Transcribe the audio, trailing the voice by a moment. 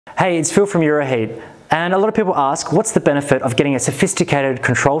Hey, it's Phil from Euroheat, and a lot of people ask, what's the benefit of getting a sophisticated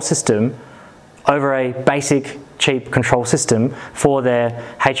control system over a basic, cheap control system for their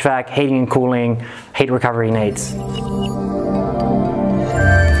HVAC, heating and cooling, heat recovery needs?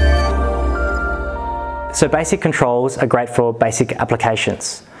 So basic controls are great for basic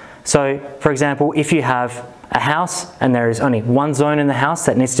applications. So, for example, if you have a house and there is only one zone in the house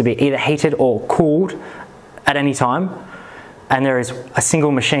that needs to be either heated or cooled at any time, and there is a single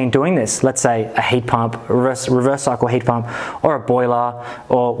machine doing this, let's say a heat pump, reverse cycle heat pump, or a boiler,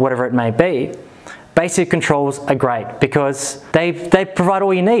 or whatever it may be, basic controls are great because they provide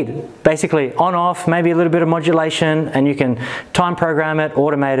all you need. Basically on, off, maybe a little bit of modulation, and you can time program it,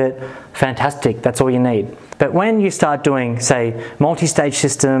 automate it. Fantastic, that's all you need. But when you start doing, say, multi-stage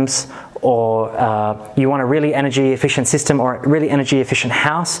systems, or you want a really energy efficient system or a really energy efficient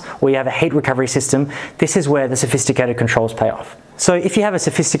house, or you have a heat recovery system, this is where the sophisticated controls pay off. So if you have a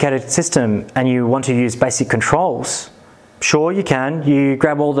sophisticated system and you want to use basic controls, sure, you can. You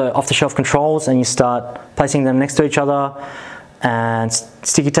grab all the off-the-shelf controls and you start placing them next to each other and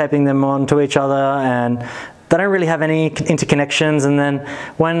sticky taping them onto each other, and they don't really have any interconnections. And then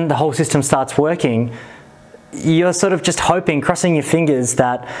when the whole system starts working, you're sort of just hoping, crossing your fingers,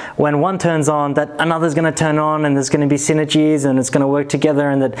 that when one turns on, that another's going to turn on, and there's going to be synergies, and it's going to work together,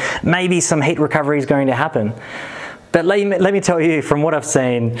 and that maybe some heat recovery is going to happen. But let me tell you, from what I've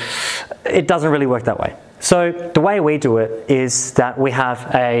seen, it doesn't really work that way. So the way we do it is that we have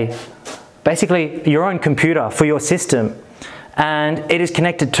basically your own computer for your system, and it is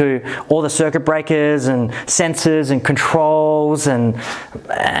connected to all the circuit breakers and sensors and controls and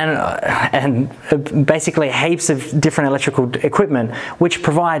basically heaps of different electrical equipment, which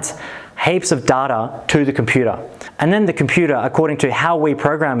provides heaps of data to the computer. And then the computer, according to how we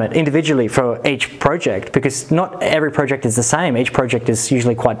program it individually for each project, because not every project is the same, each project is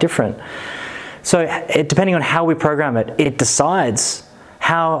usually quite different. So depending on how we program it, it decides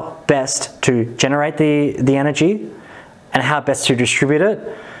how best to generate the energy, and how best to distribute it,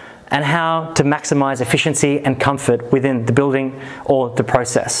 and how to maximize efficiency and comfort within the building or the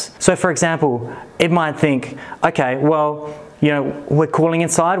process. So for example, it might think, okay, well, you know, we're cooling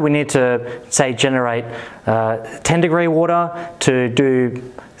inside, we need to, say, generate 10-degree water to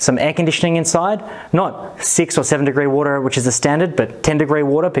do some air conditioning inside, not 6 or 7-degree water, which is the standard, but 10-degree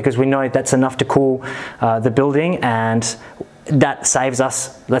water, because we know that's enough to cool the building, and that saves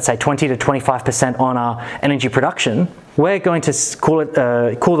us, let's say, 20 to 25% on our energy production. We're going to cool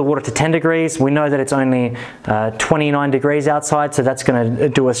the water to 10 degrees. We know that it's only 29 degrees outside, so that's going to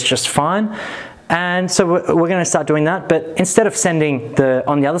do us just fine. And so we're going to start doing that, but instead of sending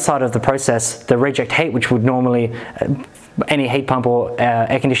on the other side of the process, the reject heat, which would normally, any heat pump or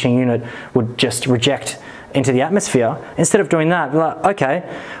air conditioning unit would just reject into the atmosphere, instead of doing that, we're like,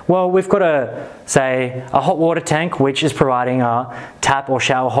 okay, well, we've got say, a hot water tank which is providing our tap or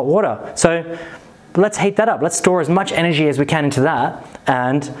shower hot water. So let's heat that up. Let's store as much energy as we can into that,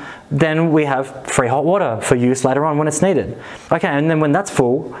 and then we have free hot water for use later on when it's needed. Okay, and then when that's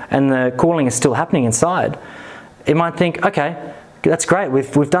full and the cooling is still happening inside, it might think, okay, that's great,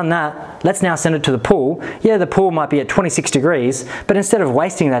 we've done that, let's now send it to the pool. Yeah, the pool might be at 26 degrees, but instead of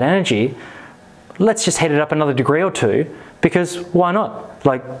wasting that energy, let's just heat it up another degree or two, because why not?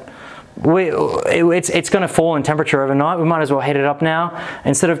 Like, it's going to fall in temperature overnight, we might as well heat it up now.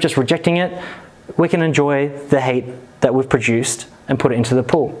 Instead of just rejecting it, we can enjoy the heat that we've produced and put it into the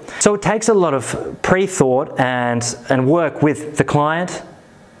pool. So it takes a lot of pre-thought and work with the client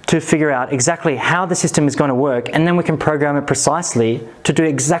to figure out exactly how the system is going to work, and then we can program it precisely to do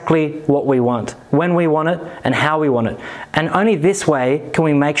exactly what we want, when we want it, and how we want it. And only this way can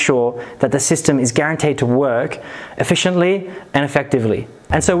we make sure that the system is guaranteed to work efficiently and effectively.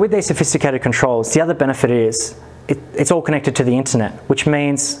 And so with these sophisticated controls, the other benefit is it's all connected to the internet, which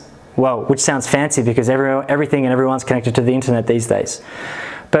means, well, which sounds fancy because everything and everyone's connected to the internet these days.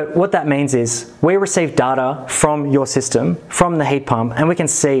 But what that means is we receive data from your system, from the heat pump, and we can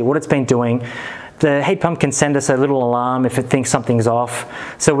see what it's been doing. The heat pump can send us a little alarm if it thinks something's off,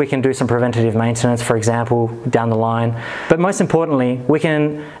 so we can do some preventative maintenance, for example, down the line. But most importantly, we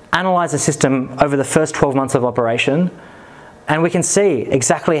can analyze the system over the first 12 months of operation, and we can see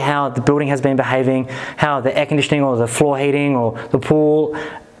exactly how the building has been behaving, how the air conditioning or the floor heating or the pool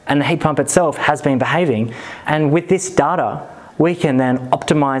and the heat pump itself has been behaving. And with this data, we can then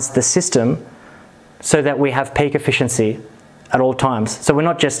optimize the system so that we have peak efficiency at all times. So we're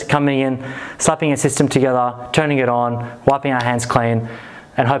not just coming in, slapping a system together, turning it on, wiping our hands clean,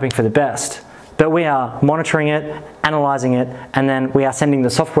 and hoping for the best. but we are monitoring it, analyzing it, and then we are sending the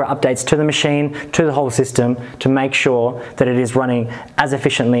software updates to the machine, to the whole system, to make sure that it is running as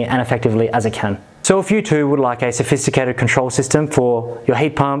efficiently and effectively as it can. So if you too would like a sophisticated control system for your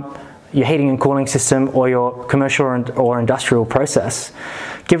heat pump, your heating and cooling system, or your commercial or industrial process,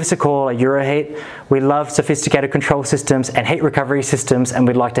 give us a call at Euroheat. We love sophisticated control systems and heat recovery systems, and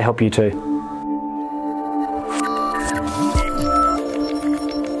we'd like to help you too.